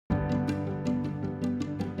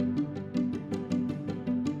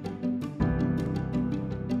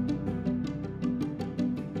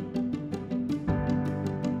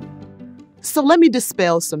So let me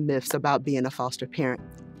dispel some myths about being a foster parent.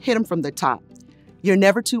 Hit them from the top. You're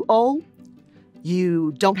never too old.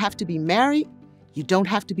 You don't have to be married. You don't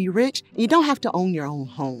have to be rich. And you don't have to own your own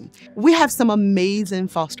home. We have some amazing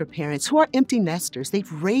foster parents who are empty nesters.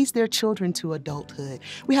 They've raised their children to adulthood.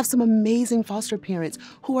 We have some amazing foster parents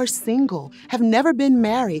who are single, have never been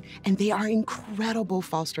married, and they are incredible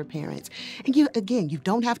foster parents. And you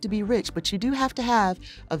don't have to be rich, but you do have to have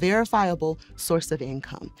a verifiable source of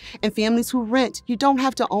income. And families who rent, you don't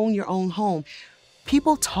have to own your own home.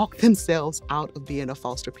 People talk themselves out of being a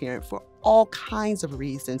foster parent for all kinds of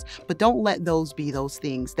reasons, but don't let those be those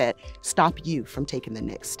things that stop you from taking the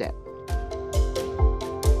next step.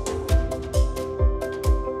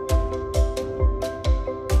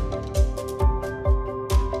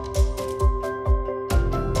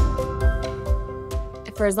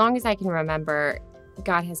 For as long as I can remember,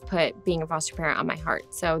 God has put being a foster parent on my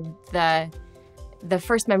heart. So the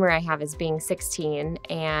first memory I have is being 16,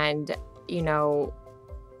 and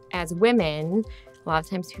as women, a lot of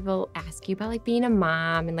times people ask you about like being a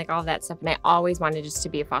mom and like all of that stuff. And I always wanted just to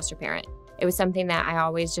be a foster parent. It was something that I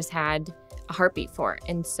always just had a heartbeat for.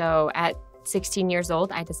 And so at 16 years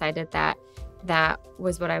old, I decided that that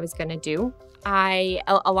was what I was going to do.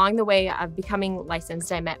 Along the way of becoming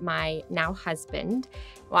licensed, I met my now husband.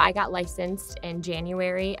 Well, I got licensed in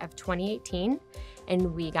January of 2018,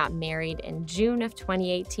 and we got married in June of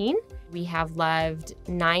 2018. We have loved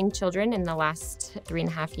 9 children in the last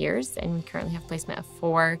 3.5 years, and we currently have placement of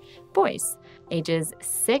 4 boys, ages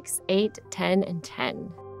 6, 8, 10, and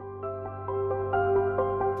 10.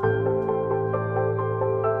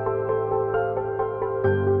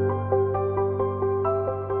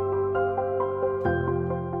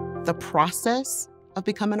 The process of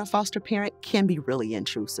becoming a foster parent can be really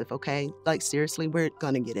intrusive, okay? Like seriously, we're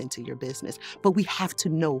gonna get into your business, but we have to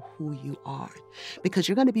know who you are because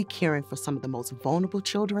you're gonna be caring for some of the most vulnerable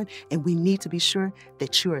children, and we need to be sure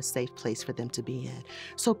that you're a safe place for them to be in.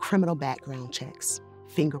 So criminal background checks,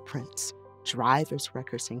 fingerprints, driver's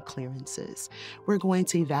records and clearances. We're going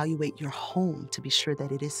to evaluate your home to be sure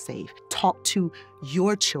that it is safe. Talk to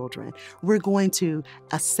your children. We're going to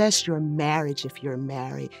assess your marriage if you're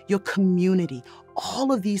married, your community.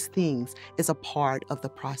 All of these things is a part of the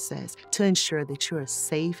process to ensure that you're a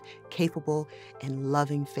safe, capable, and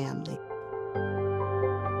loving family.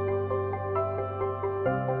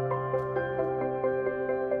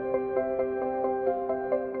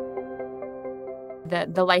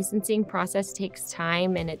 The licensing process takes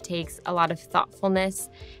time, and it takes a lot of thoughtfulness.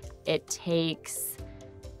 It takes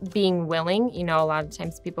being willing. A lot of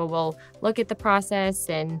times people will look at the process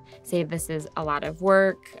and say this is a lot of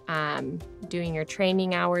work. Doing your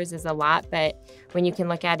training hours is a lot, but when you can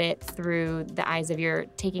look at it through the eyes of you're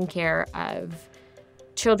taking care of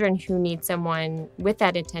children who need someone with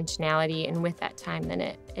that intentionality and with that time, then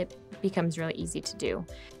it becomes really easy to do.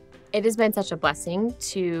 It has been such a blessing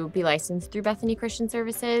to be licensed through Bethany Christian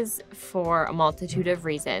Services for a multitude of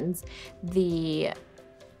reasons. The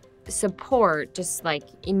support, just like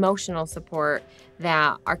emotional support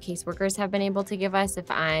that our caseworkers have been able to give us if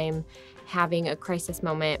I'm having a crisis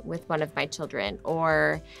moment with one of my children,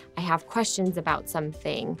 or I have questions about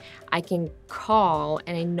something, I can call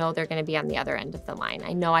and I know they're going to be on the other end of the line.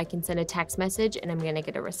 I know I can send a text message and I'm going to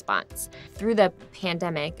get a response. Through the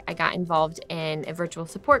pandemic, I got involved in a virtual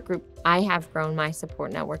support group. I have grown my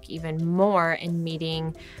support network even more in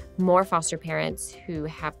meeting more foster parents who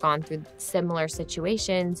have gone through similar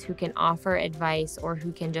situations, who can offer advice or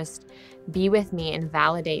who can just be with me and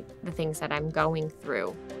validate the things that I'm going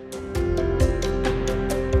through.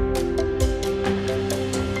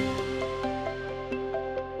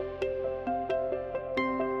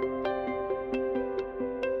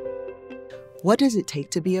 What does it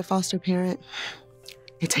take to be a foster parent?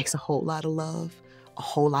 It takes a whole lot of love, a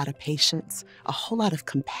whole lot of patience, a whole lot of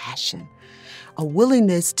compassion, a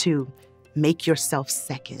willingness to make yourself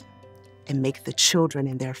second and make the children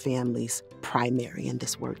and their families primary in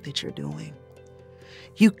this work that you're doing.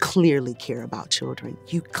 You clearly care about children.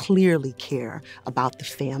 You clearly care about the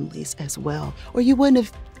families as well, or you wouldn't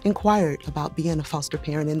have inquired about being a foster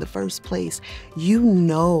parent in the first place. You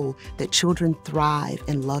know that children thrive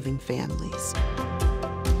in loving families.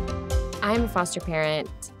 I'm a foster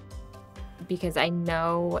parent because I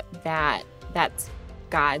know that that's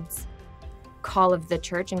God's call of the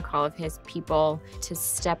church and call of His people to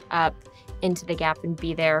step up into the gap and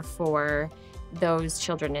be there for those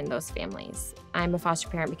children and those families. I'm a foster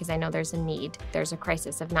parent because I know there's a need. There's a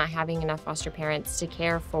crisis of not having enough foster parents to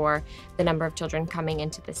care for the number of children coming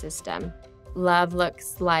into the system. Love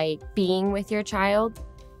looks like being with your child,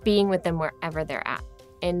 being with them wherever they're at.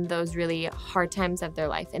 in those really hard times of their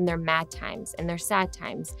life, in their mad times, in their sad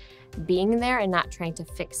times, being there and not trying to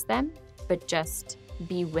fix them, but just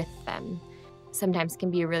be with them. Sometimes can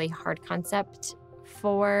be a really hard concept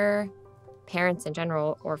for parents in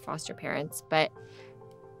general or foster parents, but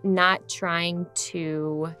not trying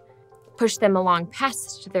to push them along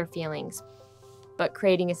past their feelings, but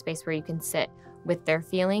creating a space where you can sit with their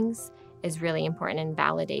feelings is really important in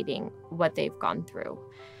validating what they've gone through.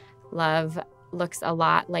 Love looks a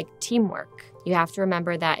lot like teamwork. You have to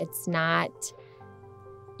remember that it's not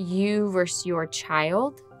you versus your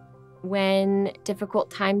child when difficult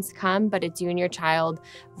times come, but it's you and your child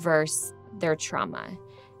versus their trauma.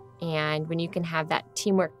 And when you can have that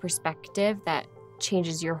teamwork perspective, that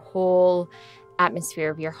changes your whole atmosphere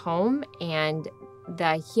of your home and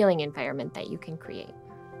the healing environment that you can create.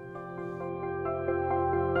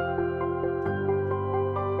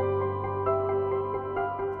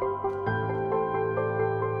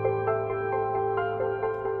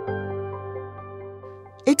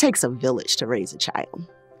 It takes a village to raise a child.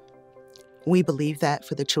 We believe that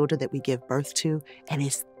for the children that we give birth to, and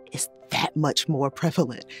it's that much more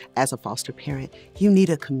prevalent as a foster parent. You need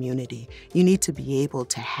a community. You need to be able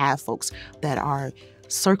to have folks that are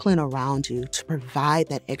circling around you to provide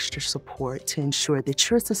that extra support to ensure that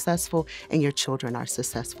you're successful and your children are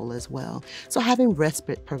successful as well. So having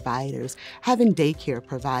respite providers, having daycare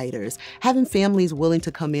providers, having families willing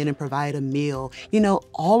to come in and provide a meal,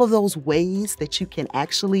 all of those ways that you can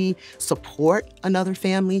actually support another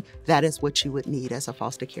family, that is what you would need as a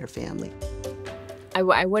foster care family.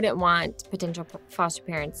 I wouldn't want potential foster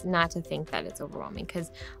parents not to think that it's overwhelming, because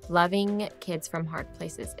loving kids from hard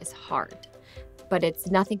places is hard, but it's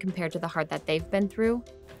nothing compared to the hard that they've been through.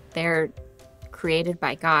 They're created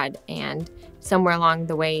by God, and somewhere along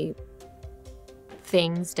the way,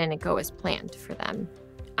 things didn't go as planned for them.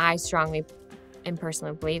 I strongly and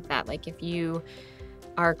personally believe that, if you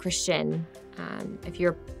are a Christian, if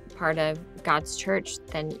you're part of God's church,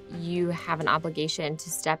 then you have an obligation to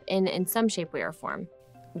step in some shape, way, or form.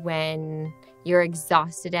 When you're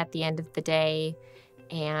exhausted at the end of the day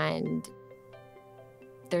and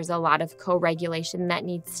there's a lot of co-regulation that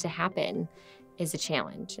needs to happen, is a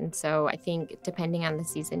challenge. And so I think depending on the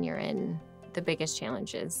season you're in, the biggest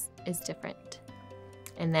challenge is different.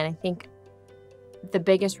 And then I think the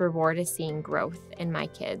biggest reward is seeing growth in my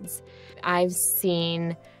kids. I've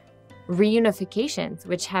seen reunifications,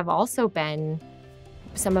 which have also been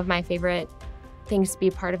some of my favorite things to be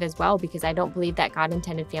a part of as well, because I don't believe that God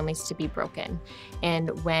intended families to be broken.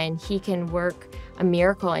 And when He can work a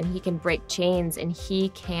miracle and He can break chains and He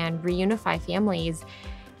can reunify families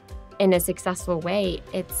in a successful way,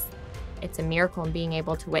 it's a miracle, and being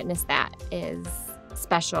able to witness that is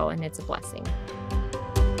special, and it's a blessing.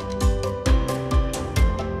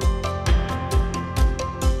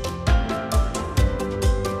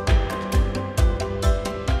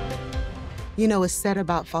 It's said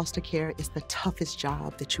about foster care, it's the toughest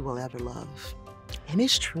job that you will ever love. And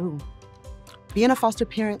it's true. Being a foster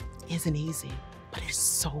parent isn't easy, but it's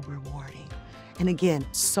so rewarding. And again,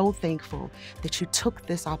 so thankful that you took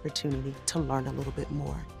this opportunity to learn a little bit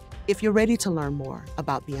more. If you're ready to learn more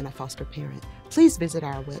about being a foster parent, please visit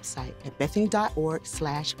our website at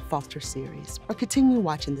bethany.org/foster series, or continue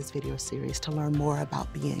watching this video series to learn more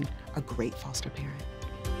about being a great foster parent.